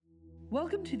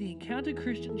Welcome to the Encounter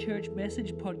Christian Church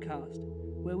Message Podcast,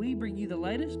 where we bring you the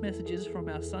latest messages from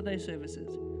our Sunday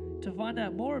services. To find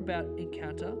out more about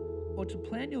Encounter or to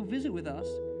plan your visit with us,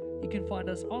 you can find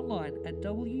us online at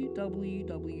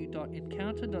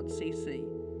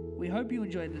www.encounter.cc. We hope you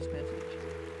enjoyed this message.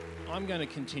 I'm going to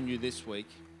continue this week,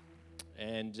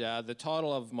 and the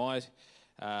title of my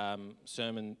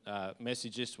sermon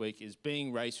message this week is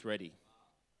Being Race Ready.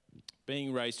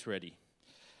 Being Race Ready.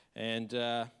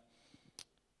 And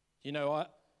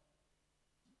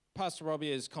Pastor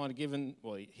Robbie has kind of given,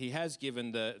 he has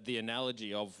given the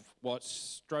analogy of what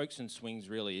strokes and swings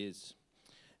really is.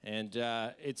 And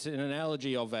it's an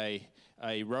analogy of a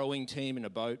rowing team in a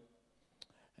boat.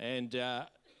 And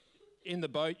in the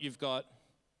boat, you've got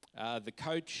the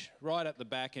coach right at the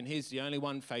back, and he's the only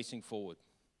one facing forward.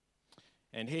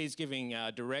 And he's giving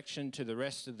direction to the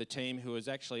rest of the team, who is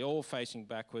actually all facing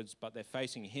backwards, but they're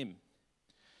facing him.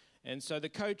 And so the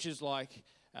coach is like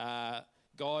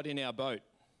God in our boat.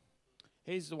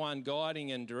 He's the one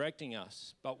guiding and directing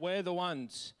us, but we're the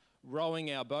ones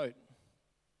rowing our boat.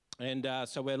 And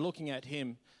so we're looking at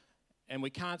him, and we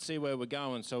can't see where we're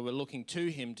going, so we're looking to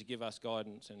him to give us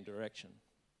guidance and direction.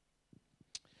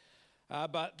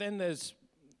 But then there's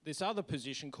this other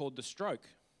position called the stroke.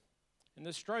 And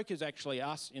the stroke is actually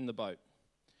us in the boat.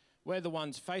 We're the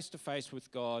ones face to face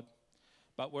with God,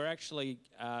 but we're actually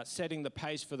setting the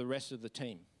pace for the rest of the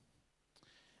team.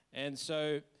 And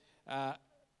so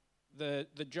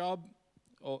the job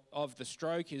of the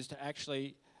stroke is to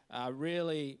actually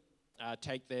really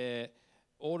take their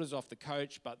orders off the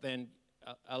coach, but then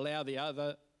allow the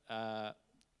other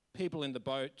people in the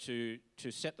boat to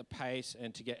set the pace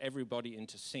and to get everybody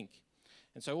into sync.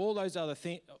 And so all those other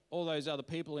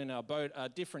people in our boat are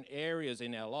different areas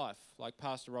in our life, like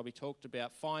Pastor Robbie talked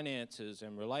about, finances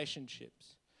and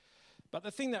relationships. But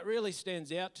the thing that really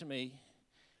stands out to me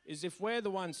is if we're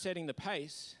the ones setting the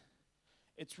pace,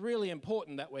 it's really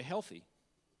important that we're healthy.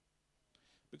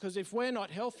 Because if we're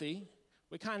not healthy,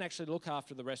 we can't actually look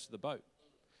after the rest of the boat.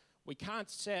 We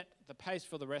can't set the pace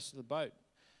for the rest of the boat.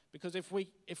 Because if we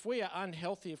are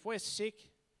unhealthy, if we're sick,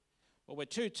 or we're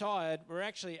too tired, we're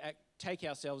actually take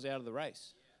ourselves out of the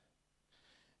race.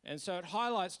 And so it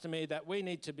highlights to me that we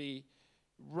need to be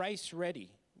race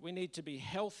ready. We need to be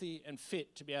healthy and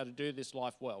fit to be able to do this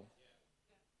life well.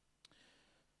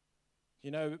 You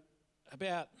know,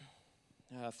 about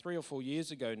 3 or 4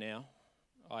 years ago now,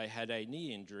 I had a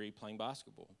knee injury playing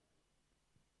basketball.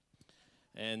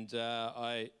 And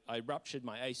I ruptured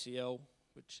my ACL,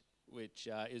 which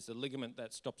is the ligament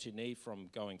that stops your knee from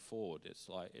going forward. It's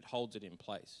like it holds it in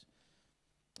place.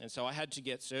 And so I had to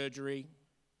get surgery.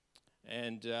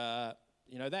 And,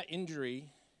 that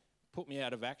injury put me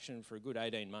out of action for a good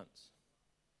 18 months.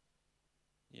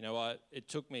 It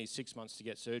took me 6 months to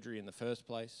get surgery in the first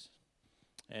place.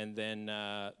 And then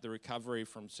the recovery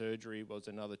from surgery was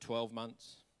another 12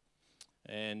 months.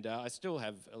 And I still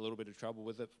have a little bit of trouble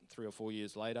with it 3 or 4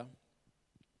 years later.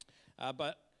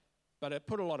 But it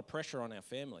put a lot of pressure on our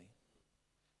family.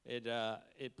 It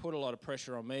put a lot of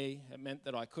pressure on me. It meant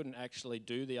that I couldn't actually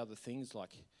do the other things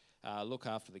like look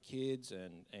after the kids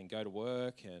and go to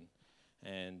work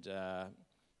and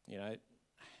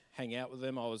hang out with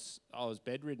them. I was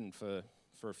bedridden for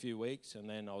a few weeks, and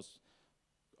then I was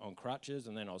on crutches,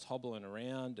 and then I was hobbling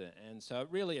around, and so it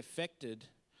really affected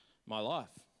my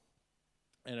life,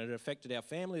 and it affected our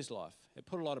family's life. It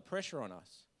put a lot of pressure on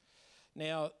us.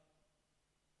 Now,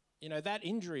 that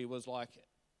injury was like,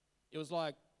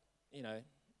 could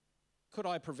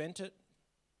I prevent it?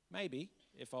 Maybe,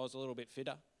 if I was a little bit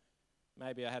fitter.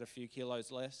 Maybe I had a few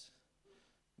kilos less.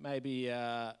 Maybe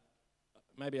I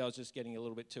was just getting a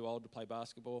little bit too old to play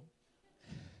basketball.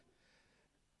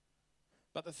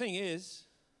 But the thing is,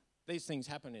 these things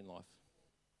happen in life.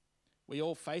 We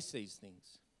all face these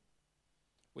things.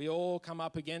 We all come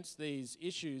up against these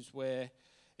issues where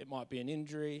it might be an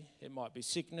injury, it might be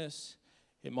sickness,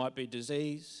 it might be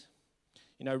disease.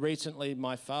 Recently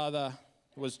my father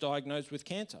was diagnosed with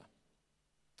cancer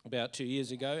about 2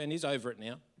 years ago, and he's over it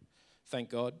now,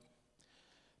 thank God.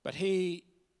 But he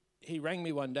rang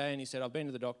me one day and he said, I've been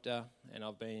to the doctor and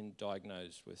I've been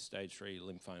diagnosed with stage 3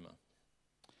 lymphoma,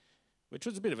 which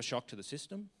was a bit of a shock to the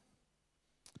system.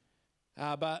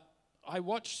 But I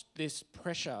watched this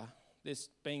pressure, this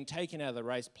being taken out of the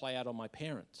race, play out on my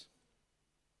parents.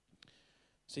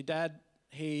 See, Dad,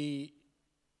 he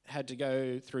had to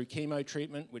go through chemo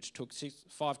treatment, which took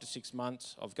 5 to 6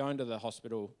 months of going to the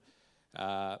hospital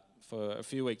for a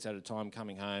few weeks at a time,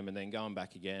 coming home and then going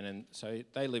back again. And so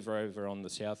they live over on the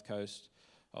south coast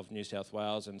of New South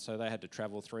Wales, and so they had to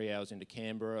travel 3 hours into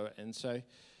Canberra. And so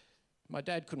my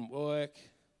dad couldn't work.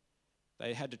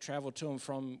 They had to travel to and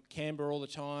from Canberra all the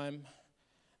time.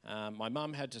 My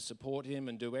mum had to support him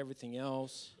and do everything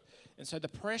else. And so the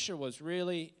pressure was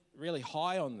really, really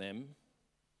high on them.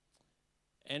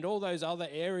 And all those other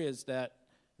areas that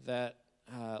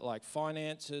like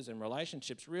finances and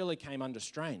relationships really came under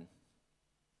strain.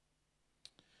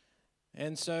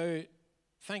 And so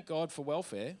thank God for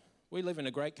welfare. We live in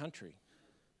a great country.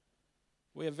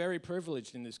 We are very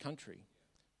privileged in this country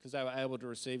because they were able to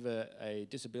receive a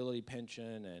disability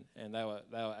pension and they were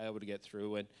able to get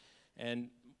through. And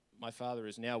my father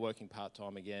is now working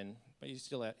part-time again, but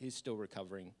he's still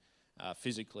recovering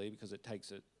physically because it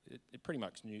pretty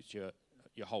much nukes your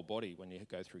whole body when you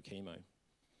go through chemo.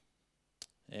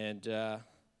 And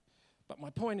but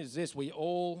my point is this: we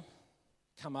all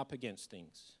come up against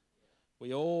things.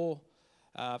 We all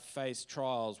face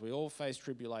trials. We all face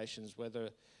tribulations,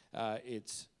 whether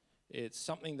it's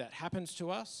something that happens to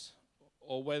us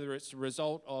or whether it's a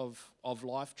result of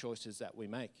life choices that we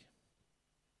make.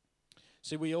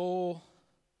 See, we all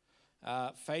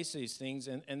face these things,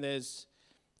 and there's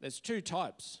two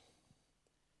types.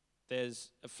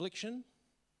 There's affliction,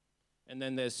 and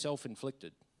then there's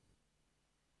self-inflicted.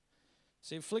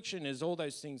 See, affliction is all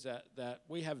those things that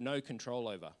we have no control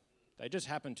over. They just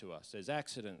happen to us. There's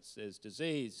accidents, there's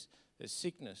disease, there's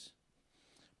sickness.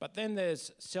 But then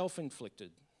there's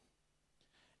self-inflicted.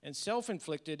 And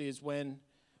self-inflicted is when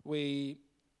they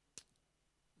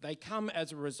come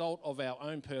as a result of our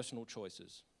own personal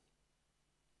choices.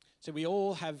 So we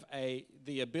all have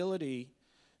the ability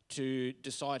to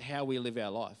decide how we live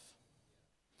our life.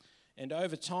 And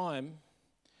over time,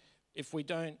 if we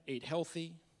don't eat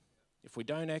healthy, if we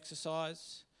don't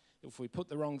exercise, if we put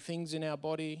the wrong things in our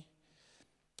body,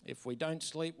 if we don't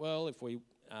sleep well, if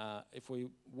we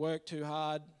work too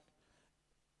hard,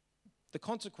 the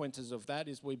consequences of that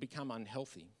is we become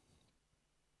unhealthy.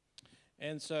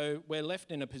 And so we're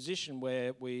left in a position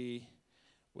where we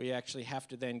actually have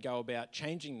to then go about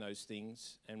changing those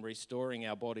things and restoring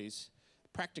our bodies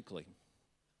practically.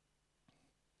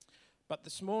 But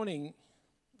this morning,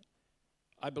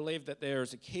 I believe that there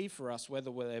is a key for us,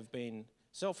 whether they've been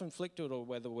self-inflicted or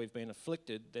whether we've been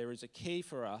afflicted, there is a key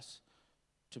for us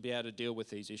to be able to deal with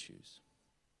these issues.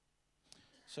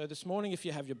 So this morning, if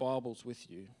you have your Bibles with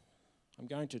you, I'm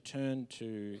going to turn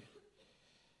to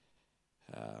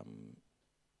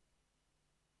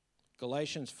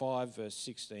Galatians 5, verse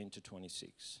 16 to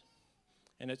 26.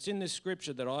 And it's in this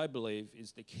scripture that I believe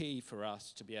is the key for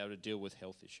us to be able to deal with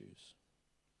health issues.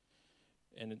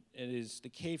 And it is the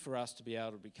key for us to be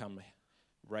able to become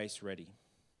race ready.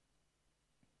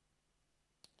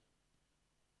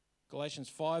 Galatians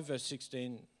 5, verse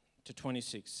 16 to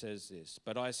 26 says this: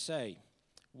 "But I say,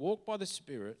 walk by the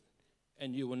Spirit,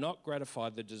 and you will not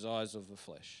gratify the desires of the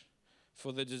flesh.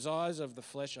 For the desires of the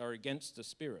flesh are against the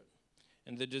Spirit,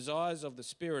 and the desires of the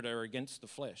Spirit are against the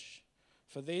flesh.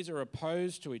 For these are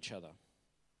opposed to each other,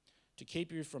 to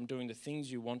keep you from doing the things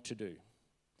you want to do.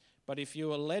 But if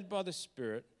you are led by the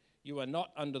Spirit, you are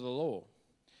not under the law.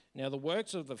 Now the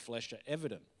works of the flesh are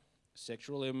evident: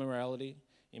 sexual immorality,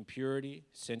 impurity,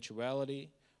 sensuality,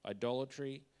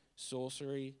 idolatry,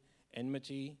 sorcery,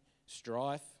 enmity,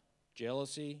 strife,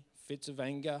 jealousy, fits of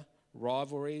anger,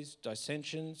 rivalries,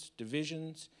 dissensions,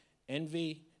 divisions,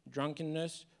 envy,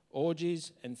 drunkenness,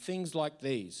 orgies, and things like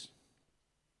these."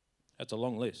 That's a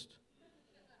long list.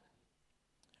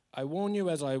 "I warn you,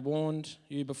 as I warned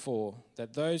you before,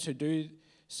 that those who do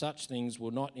such things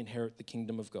will not inherit the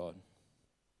kingdom of God.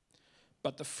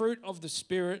 But the fruit of the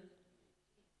Spirit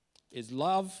is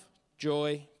love,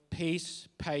 joy, peace,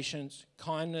 patience,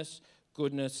 kindness,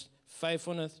 goodness,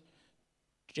 faithfulness,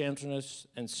 gentleness,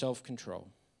 and self-control.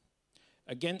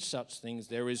 Against such things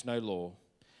there is no law.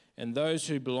 And those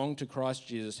who belong to Christ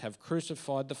Jesus have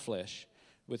crucified the flesh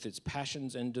with its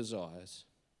passions and desires.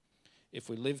 If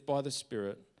we live by the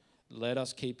Spirit, let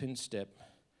us keep in step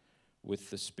with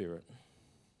the Spirit."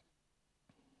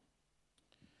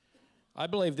 I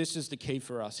believe this is the key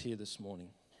for us here this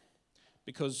morning,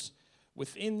 because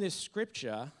within this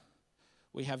scripture,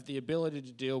 we have the ability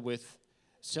to deal with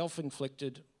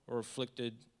self-inflicted or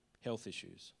afflicted health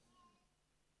issues.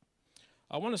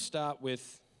 I want to start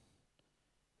with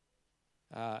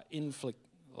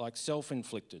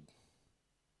self-inflicted.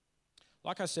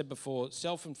 Like I said before,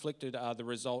 self-inflicted are the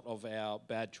result of our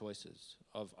bad choices,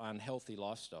 of unhealthy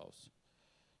lifestyles.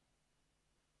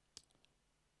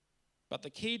 But the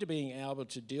key to being able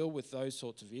to deal with those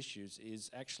sorts of issues is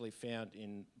actually found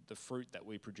in the fruit that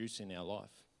we produce in our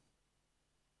life.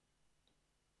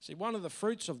 See, one of the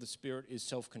fruits of the Spirit is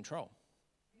self-control.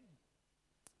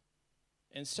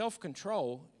 And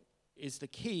self-control is the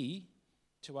key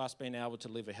to us being able to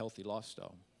live a healthy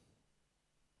lifestyle.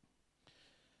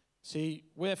 See,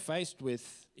 we're faced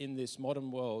with, in this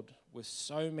modern world, with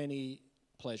so many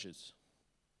pleasures.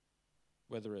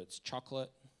 Whether it's chocolate,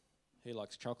 who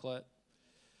likes chocolate?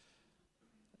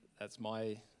 That's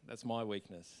my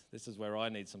weakness. This is where I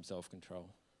need some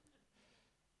self-control.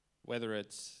 Whether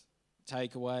it's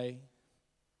takeaway,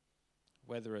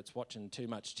 whether it's watching too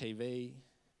much TV,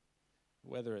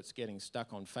 whether it's getting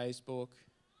stuck on Facebook,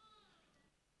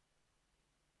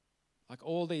 like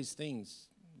all these things,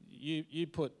 you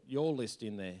put your list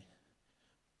in there.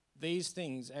 These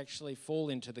things actually fall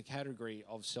into the category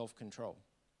of self-control.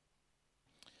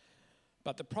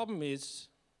 But the problem is,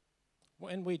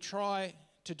 when we try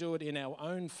to do it in our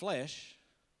own flesh,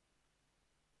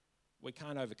 we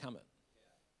can't overcome it.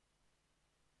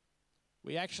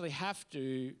 We actually have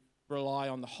to rely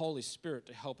on the Holy Spirit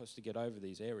to help us to get over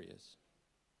these areas.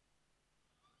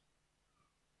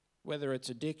 Whether it's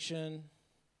addiction,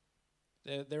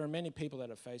 there are many people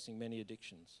that are facing many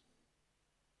addictions.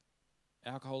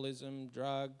 Alcoholism,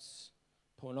 drugs,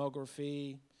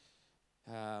 pornography,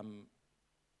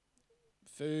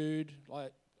 food,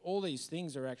 like all these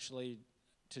things are actually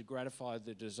to gratify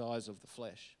the desires of the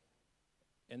flesh.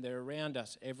 And they're around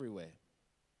us everywhere.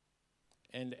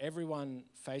 And everyone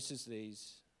faces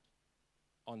these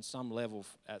on some level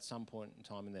at some point in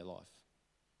time in their life.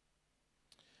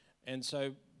 And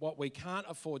so what we can't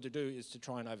afford to do is to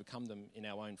try and overcome them in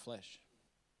our own flesh.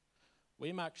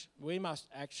 We must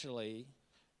actually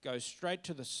go straight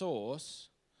to the source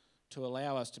to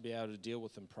allow us to be able to deal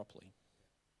with them properly.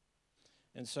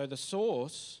 And so the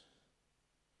source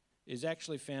is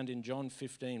actually found in John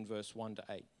 15, verse 1 to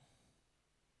 8.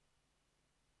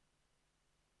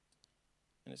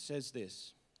 And it says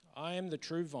this, "I am the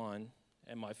true vine,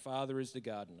 and my Father is the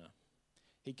gardener.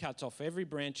 He cuts off every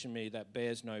branch in me that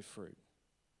bears no fruit,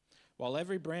 while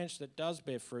every branch that does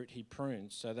bear fruit he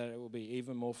prunes so that it will be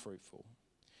even more fruitful.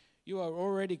 You are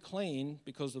already clean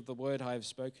because of the word I have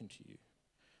spoken to you.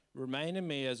 Remain in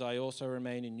me as I also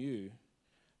remain in you.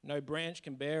 No branch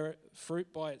can bear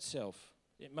fruit by itself.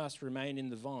 It must remain in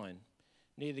the vine.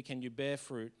 Neither can you bear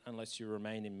fruit unless you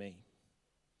remain in me.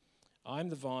 I am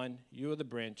the vine, you are the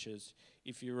branches.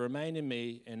 If you remain in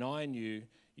me and I in you,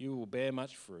 you will bear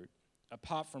much fruit.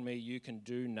 Apart from me, you can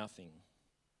do nothing."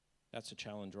 That's a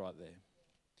challenge right there.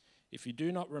 "If you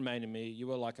do not remain in me, you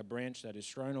are like a branch that is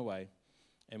thrown away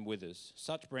and withers.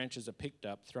 Such branches are picked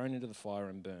up, thrown into the fire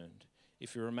and burned.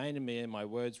 If you remain in me and my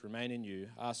words remain in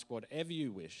you, ask whatever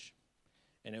you wish,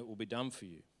 and it will be done for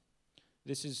you.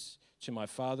 This is to my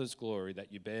Father's glory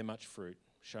that you bear much fruit,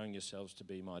 showing yourselves to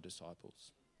be my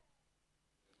disciples."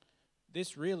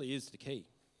 This really is the key.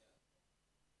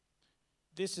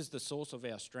 This is the source of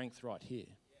our strength right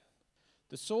here.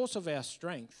 The source of our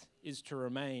strength is to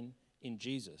remain in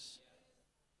Jesus.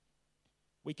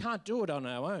 We can't do it on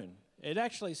our own. It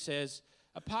actually says,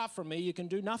 apart from me, you can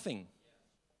do nothing.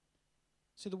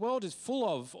 See, the world is full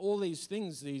of all these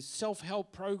things, these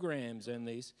self-help programs and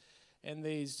these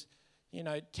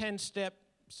 10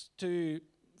 steps to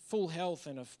full health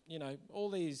and, all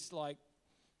these like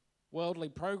worldly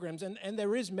programs. And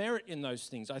there is merit in those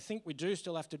things. I think we do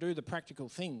still have to do the practical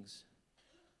things.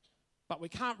 But we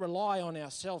can't rely on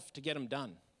ourselves to get them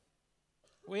done.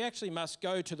 We actually must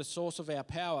go to the source of our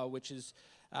power, which is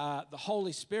the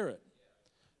Holy Spirit.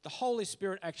 The Holy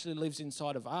Spirit actually lives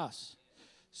inside of us.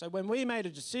 So when we made a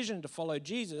decision to follow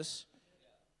Jesus,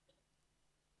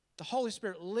 the Holy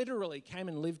Spirit literally came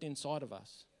and lived inside of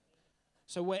us.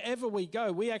 So wherever we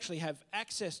go, we actually have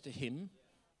access to Him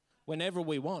whenever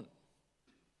we want.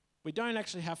 We don't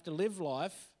actually have to live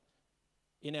life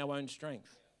in our own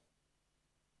strength.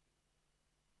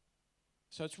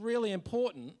 So it's really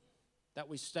important that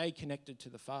we stay connected to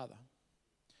the Father.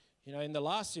 In the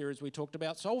last series, we talked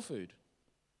about soul food.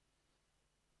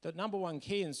 The number one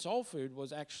key in soul food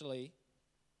was actually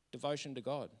devotion to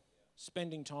God,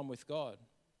 spending time with God,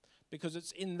 because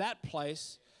it's in that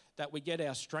place that we get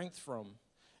our strength from.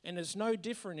 And it's no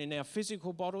different in our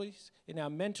physical bodies, in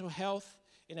our mental health,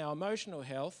 in our emotional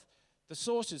health. The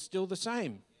source is still the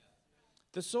same.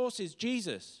 The source is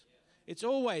Jesus. It's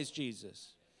always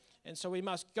Jesus. And so we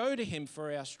must go to Him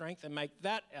for our strength and make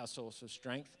that our source of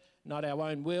strength, not our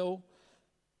own will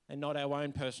and not our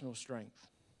own personal strength.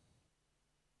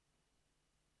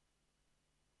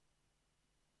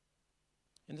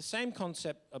 And the same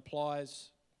concept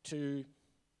applies to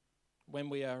when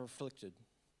we are afflicted.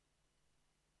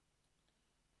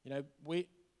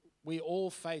 We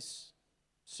all face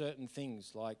certain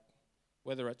things, like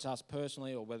whether it's us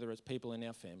personally or whether it's people in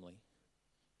our family.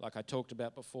 Like I talked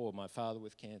about before, my father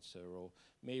with cancer, or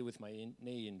me with my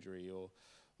knee injury,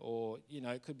 or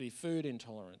it could be food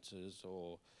intolerances,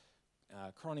 or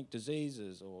chronic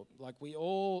diseases, or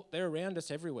they're around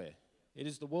us everywhere. It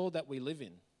is the world that we live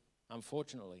in,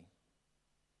 unfortunately.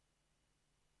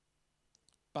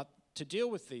 But to deal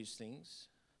with these things,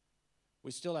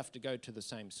 we still have to go to the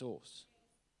same source.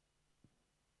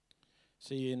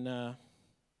 See, no,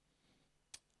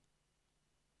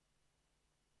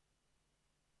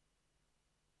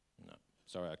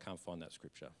 sorry, I can't find that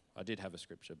scripture. I did have a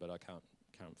scripture, but I can't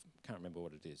remember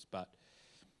what it is. But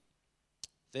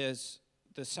there's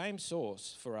the same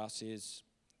source for us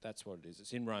that's what it is.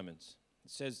 It's in Romans.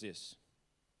 It says this: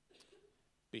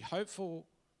 be hopeful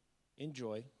in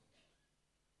joy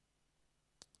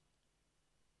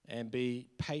and be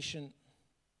patient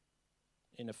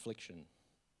in affliction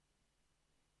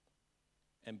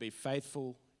and be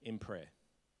faithful in prayer.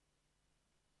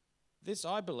 This,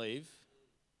 I believe,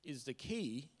 is the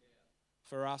key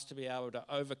for us to be able to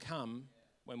overcome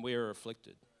when we are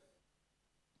afflicted.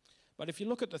 But if you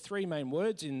look at the three main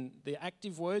words the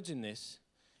active words in this,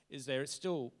 it's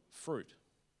still fruit.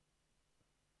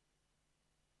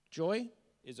 Joy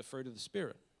is a fruit of the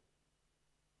Spirit.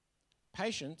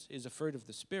 Patience is a fruit of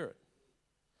the Spirit.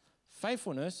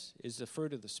 Faithfulness is the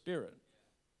fruit of the Spirit.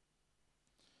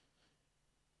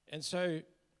 And so,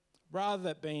 rather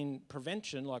than being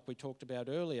prevention, like we talked about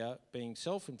earlier, being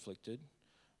self-inflicted,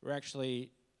 we're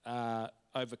actually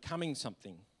overcoming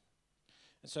something.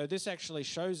 And so this actually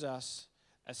shows us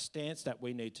a stance that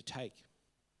we need to take.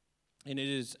 And it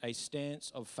is a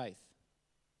stance of faith.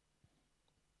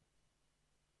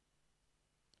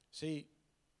 See,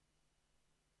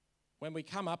 when we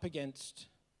come up against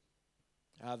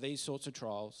these sorts of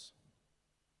trials,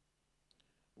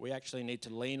 we actually need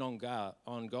to lean on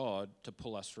God to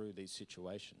pull us through these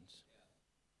situations.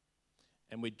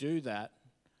 And we do that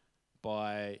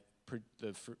by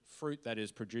the fruit that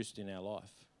is produced in our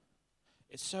life.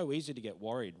 It's so easy to get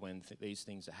worried when these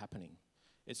things are happening.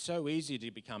 It's so easy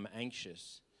to become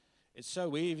anxious. It's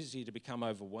so easy to become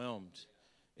overwhelmed.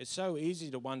 It's so easy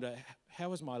to wonder,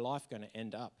 how is my life going to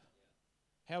end up?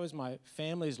 How is my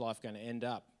family's life going to end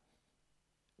up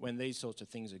when these sorts of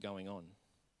things are going on?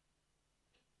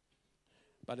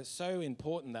 But it's so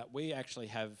important that we actually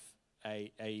have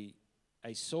a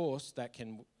source that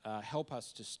can help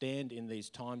us to stand in these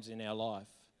times in our life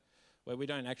where we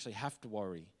don't actually have to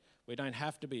worry. We don't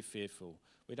have to be fearful.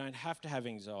 We don't have to have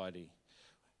anxiety.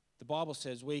 The Bible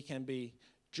says we can be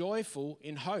joyful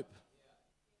in hope.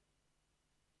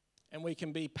 And we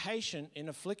can be patient in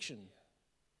affliction.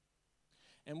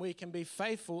 And we can be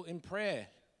faithful in prayer.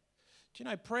 Do you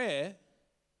know, prayer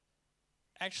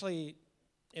actually,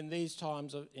 in these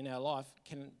times in our life,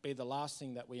 can be the last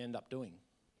thing that we end up doing.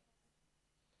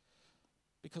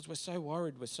 Because we're so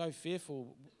worried, we're so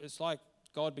fearful, it's like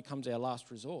God becomes our last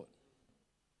resort.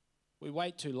 We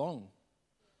wait too long.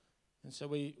 And so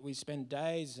we spend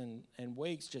days and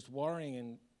weeks just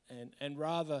worrying, and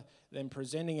rather than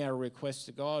presenting our requests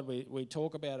to God, we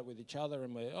talk about it with each other,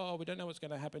 and we don't know what's going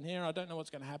to happen here, I don't know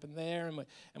what's going to happen there,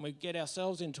 and we get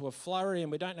ourselves into a flurry,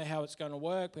 and we don't know how it's going to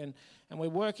work, and we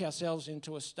work ourselves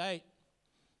into a state.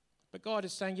 But God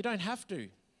is saying, you don't have to.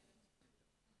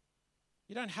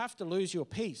 You don't have to lose your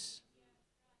peace.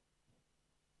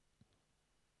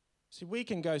 See, we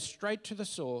can go straight to the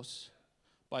source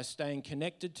by staying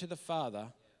connected to the Father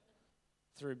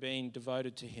through being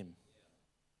devoted to Him.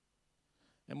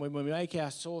 And when we make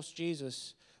our source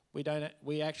Jesus,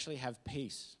 we actually have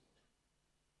peace.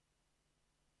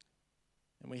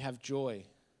 And we have joy.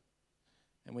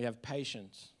 And we have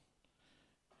patience.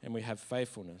 And we have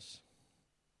faithfulness.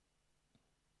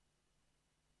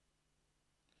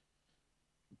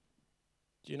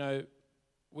 Do you know,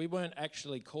 we weren't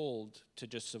actually called to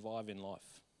just survive in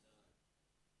life.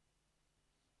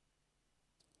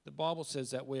 The Bible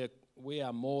says that we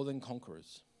are more than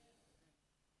conquerors.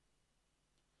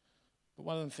 But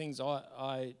one of the things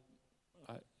I've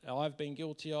been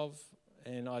guilty of,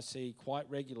 and I see quite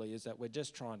regularly, is that we're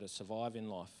just trying to survive in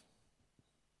life.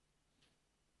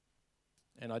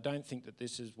 And I don't think that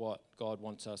this is what God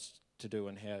wants us to do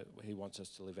and how He wants us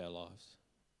to live our lives.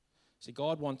 See,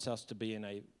 God wants us to be in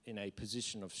a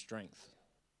position of strength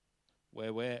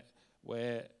where we're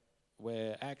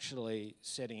actually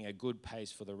setting a good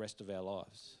pace for the rest of our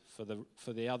lives,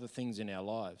 for the other things in our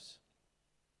lives.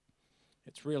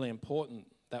 It's really important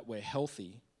that we're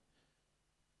healthy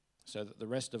so that the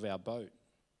rest of our boat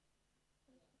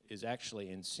is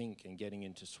actually in sync and getting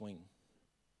into swing.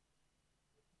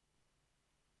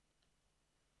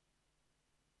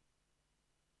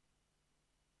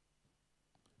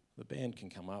 The band can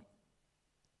come up,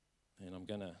 and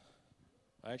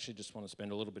I actually just want to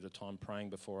spend a little bit of time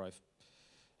praying before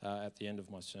at the end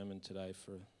of my sermon today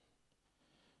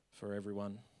for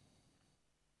everyone.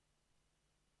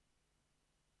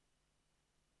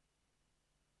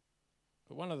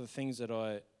 But one of the things that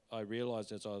I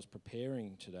realised as I was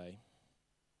preparing today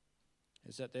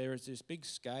is that there is this big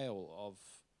scale of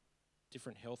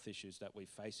different health issues that we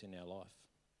face in our life.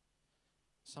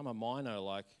 Some are minor,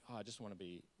 like, I just want to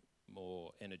be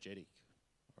more energetic,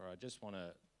 or I just want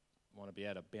to be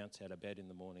able to bounce out of bed in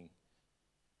the morning.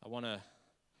 I want to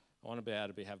be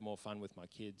able to have more fun with my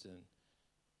kids,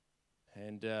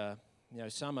 and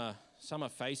some are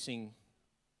facing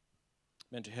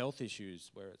mental health issues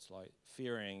where it's like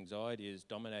fear and anxiety is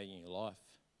dominating your life,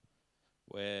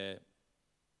 where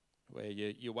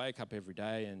you wake up every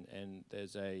day and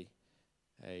there's a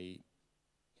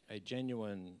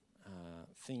genuine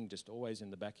thing just always in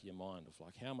the back of your mind of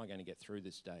like, how am I going to get through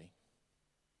this day?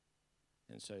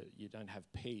 And so you don't have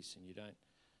peace and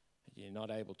you're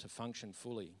not able to function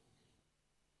fully.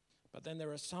 But then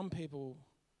there are some people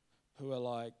who are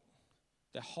like,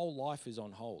 their whole life is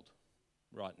on hold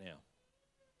right now.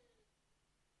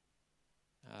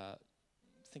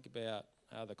 Think about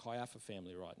the Kaiapha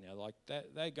family right now. Like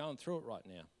they're going through it right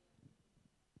now.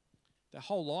 Their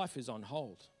whole life is on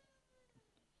hold,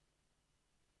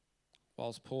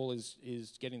 whilst Paul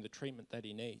is getting the treatment that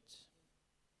he needs.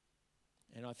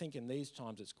 And I think in these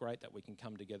times it's great that we can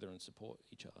come together and support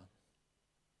each other.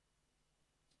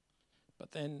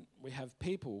 But then we have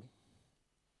people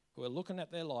who are looking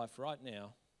at their life right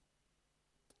now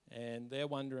and they're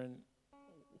wondering,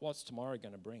 what's tomorrow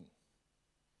going to bring?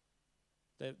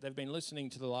 They've been listening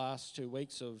to the last 2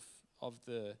 weeks of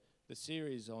the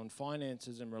series on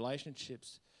finances and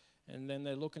relationships, and then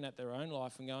they're looking at their own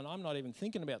life and going, I'm not even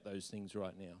thinking about those things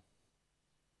right now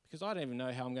because I don't even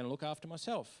know how I'm going to look after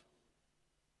myself.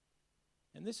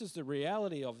 And this is the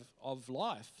reality of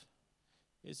life,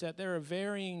 is that there are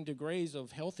varying degrees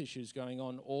of health issues going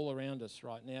on all around us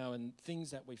right now and things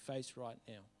that we face right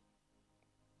now.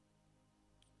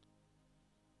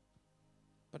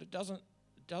 But it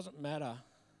doesn't matter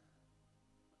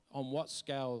on what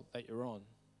scale that you're on,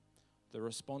 the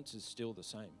response is still the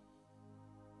same.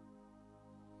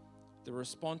 The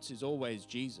response is always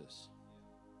Jesus.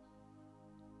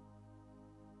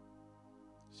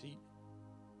 See,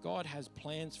 God has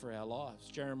plans for our lives.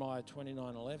 Jeremiah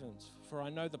 29:11, for I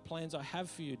know the plans I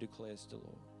have for you, declares the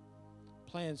Lord.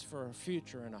 Plans for a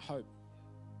future and a hope.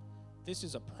 This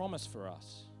is a promise for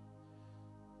us.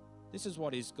 This is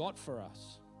what He's got for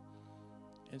us.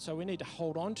 And so we need to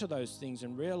hold on to those things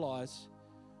and realize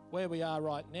where we are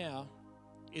right now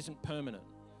isn't permanent.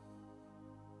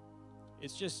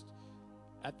 It's just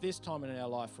at this time in our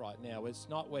life right now. It's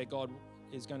not where God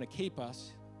is going to keep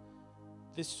us.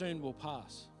 This soon will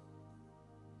pass.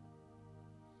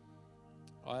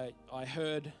 I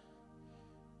heard,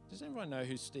 does everyone know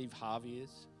who Steve Harvey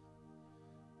is?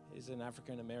 He's an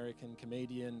African-American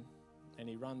comedian and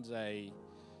he runs a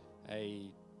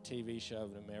TV show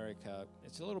in America.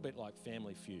 It's a little bit like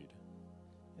Family Feud.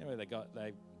 You know,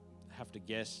 they have to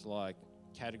guess like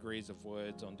categories of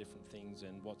words on different things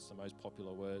and what's the most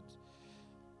popular words.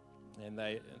 And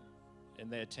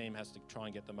their team has to try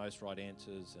and get the most right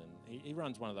answers. And he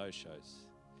runs one of those shows.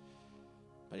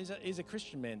 But he's a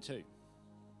Christian man too.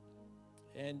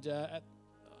 And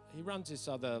he runs this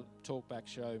other talkback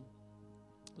show,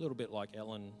 a little bit like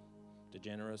Ellen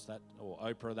DeGeneres, or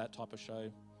Oprah, that type of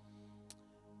show.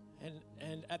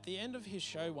 And at the end of his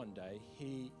show one day,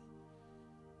 he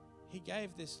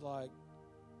gave this like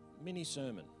mini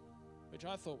sermon, which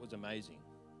I thought was amazing,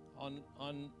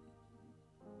 on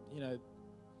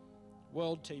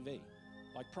world TV,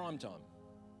 like prime time.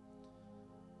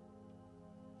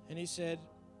 And he said,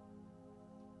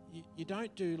 you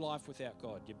don't do life without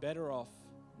God. You're better off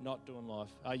not doing life.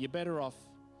 You're better off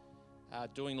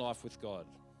doing life with God.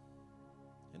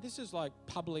 And this is like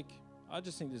public. I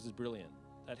just think this is brilliant.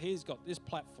 That he's got this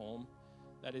platform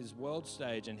that is world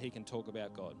stage and he can talk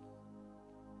about God.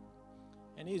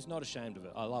 And he's not ashamed of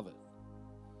it. I love it.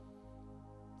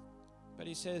 But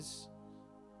he says,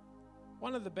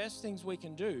 one of the best things we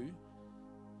can do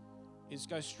is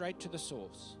go straight to the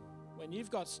source. When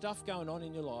you've got stuff going on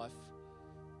in your life,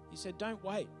 he said, don't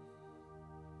wait.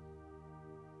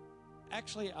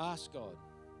 Actually ask God.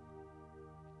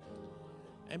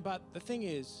 But the thing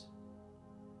is,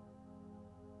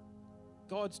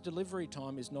 God's delivery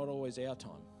time is not always our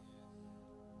time.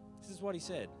 This is what he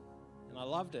said, and I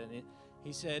loved it.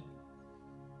 He said,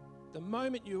 the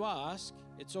moment you ask,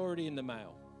 it's already in the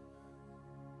mail.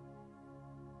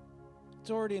 It's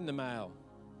already in the mail.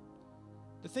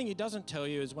 The thing he doesn't tell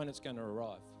you is when it's going to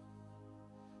arrive.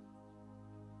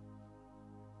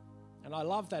 And I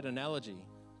love that analogy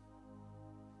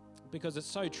because it's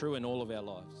so true in all of our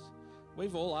lives.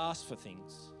 We've all asked for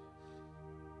things,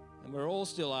 and we're all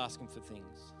still asking for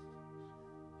things.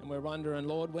 And we're wondering,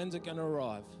 Lord, when's it going to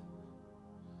arrive?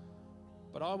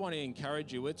 But I want to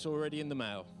encourage you, it's already in the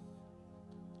mail.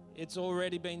 It's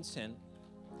already been sent,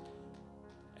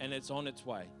 and it's on its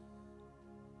way.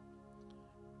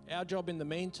 Our job in the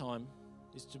meantime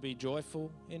is to be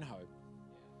joyful in hope,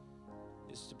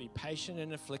 is to be patient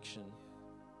in affliction,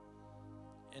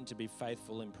 and to be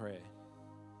faithful in prayer.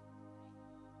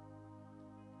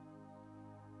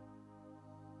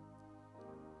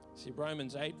 See,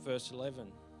 Romans 8 verse 11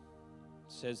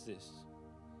 says this,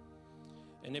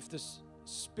 and if the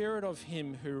Spirit of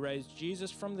him who raised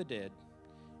Jesus from the dead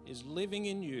is living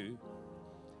in you,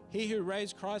 he who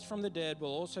raised Christ from the dead will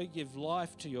also give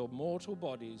life to your mortal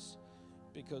bodies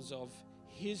because of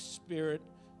his Spirit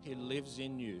who lives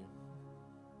in you.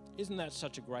 Isn't that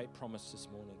such a great promise this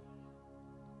morning?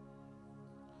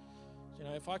 You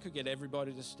know, if I could get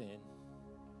everybody to stand,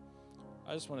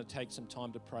 I just want to take some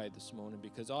time to pray this morning,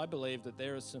 because I believe that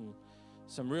there are some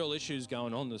real issues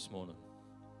going on this morning.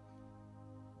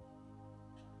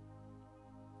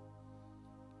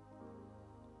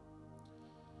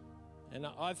 And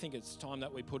I think it's time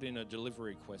that we put in a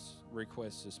delivery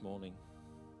request this morning.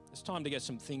 It's time to get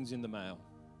some things in the mail.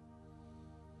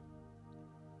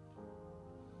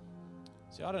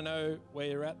 See, I don't know where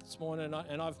you're at this morning,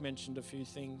 and I've mentioned a few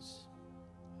things.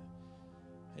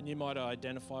 And you might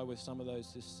identify with some of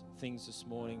those things this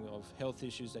morning of health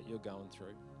issues that you're going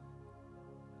through.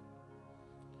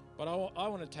 But I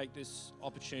want to take this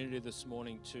opportunity this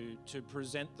morning to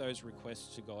present those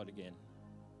requests to God again.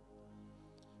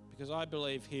 Because I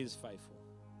believe he is faithful.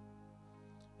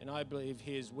 And I believe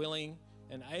he is willing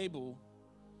and able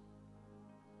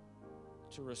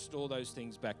to restore those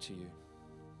things back to you.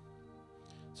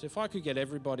 So if I could get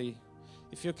everybody,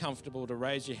 if you're comfortable, to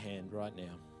raise your hand right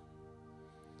now.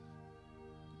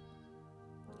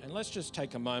 And let's just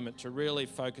take a moment to really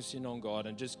focus in on God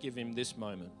and just give him this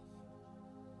moment.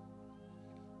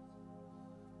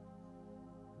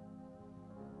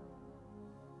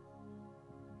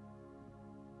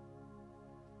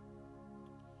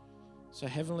 So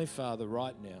Heavenly Father,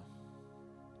 right now,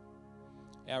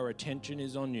 our attention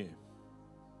is on you.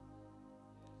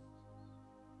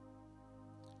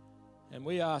 And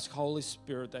we ask, Holy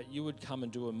Spirit, that you would come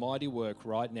and do a mighty work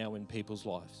right now in people's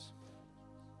lives.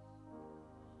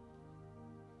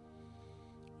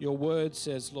 Your word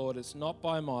says, Lord, it's not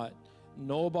by might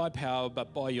nor by power,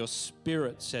 but by your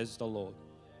Spirit, says the Lord.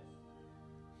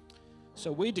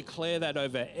 So we declare that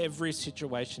over every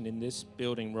situation in this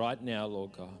building right now,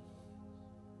 Lord God.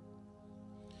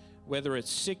 Whether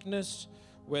it's sickness,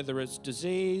 whether it's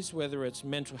disease, whether it's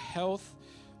mental health,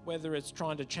 whether it's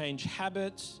trying to change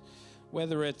habits,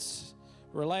 whether it's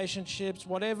relationships,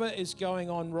 whatever is going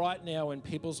on right now in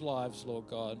people's lives, Lord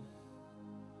God,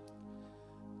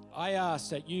 I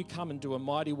ask that you come and do a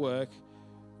mighty work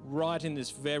right in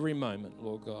this very moment,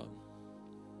 Lord God.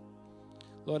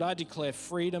 Lord, I declare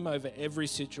freedom over every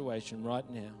situation right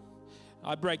now.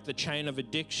 I break the chain of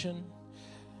addiction,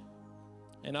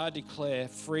 and I declare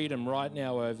freedom right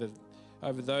now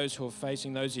over those who are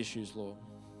facing those issues, Lord.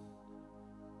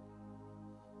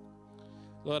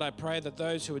 Lord, I pray that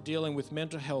those who are dealing with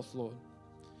mental health, Lord,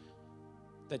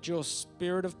 that your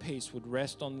spirit of peace would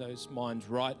rest on those minds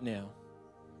right now.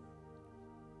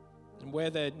 And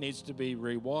where there needs to be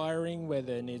rewiring, where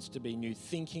there needs to be new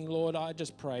thinking, Lord, I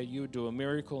just pray you would do a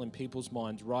miracle in people's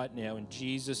minds right now in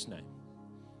Jesus' name.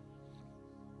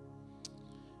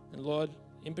 And Lord,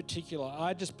 in particular,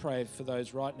 I just pray for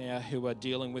those right now who are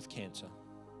dealing with cancer.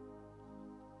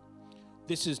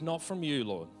 This is not from you,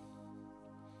 Lord.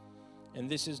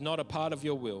 And this is not a part of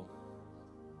your will.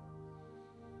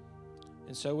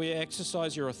 And so we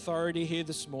exercise your authority here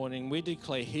this morning. We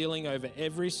declare healing over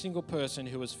every single person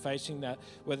who is facing that,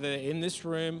 whether they're in this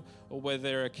room or whether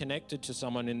they're connected to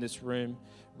someone in this room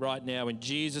right now, in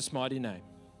Jesus' mighty name.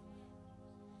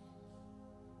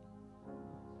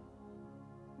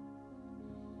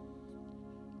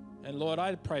 And Lord,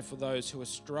 I pray for those who are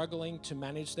struggling to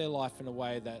manage their life in a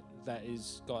way that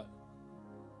is got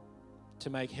to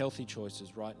make healthy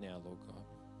choices right now, Lord God.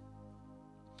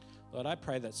 Lord, I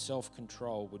pray that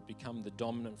self-control would become the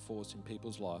dominant force in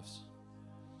people's lives.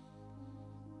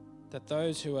 That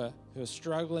those who are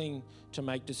struggling to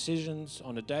make decisions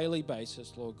on a daily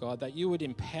basis, Lord God, that you would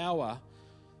empower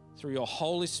through your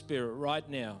Holy Spirit right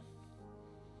now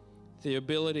the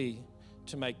ability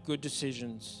to make good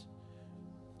decisions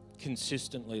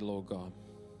consistently, Lord God.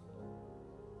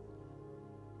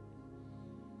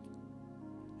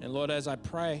 And Lord, as I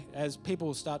pray, as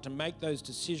people start to make those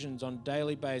decisions on a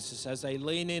daily basis, as they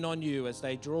lean in on you, as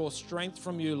they draw strength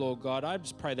from you, Lord God, I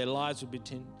just pray their lives would be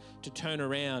to turn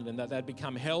around and that they'd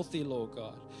become healthy, Lord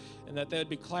God, and that there'd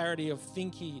be clarity of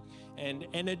thinking and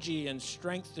energy and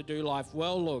strength to do life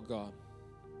well, Lord God.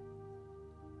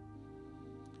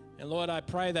 And Lord, I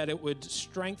pray that it would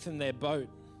strengthen their boat,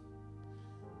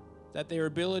 that their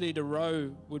ability to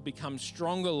row would become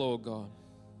stronger, Lord God,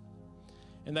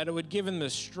 and that it would give them the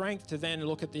strength to then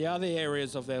look at the other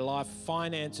areas of their life,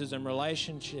 finances and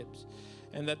relationships,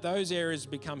 and that those areas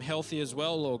become healthy as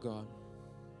well, Lord God.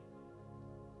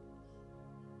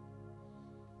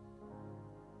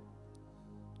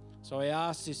 So I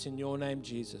ask this in your name,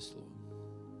 Jesus, Lord.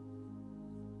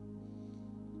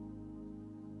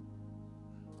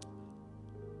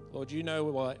 Lord, you know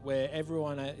where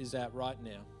everyone is at right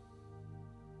now.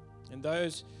 And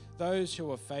those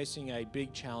who are facing a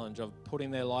big challenge of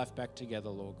putting their life back together,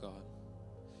 Lord God,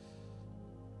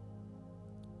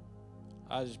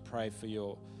 I just pray for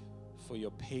your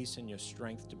peace and your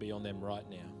strength to be on them right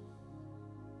now.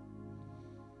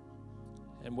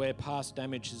 And where past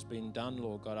damage has been done,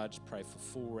 Lord God, I just pray for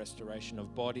full restoration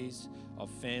of bodies, of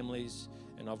families,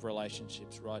 and of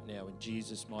relationships right now in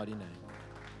Jesus' mighty name.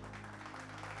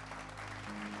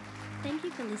 Thank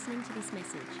you for listening to this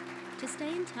message. To stay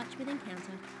in touch with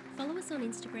Encounter, follow us on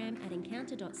Instagram at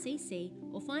encounter.cc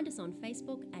or find us on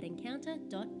Facebook at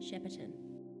encounter.shepperton.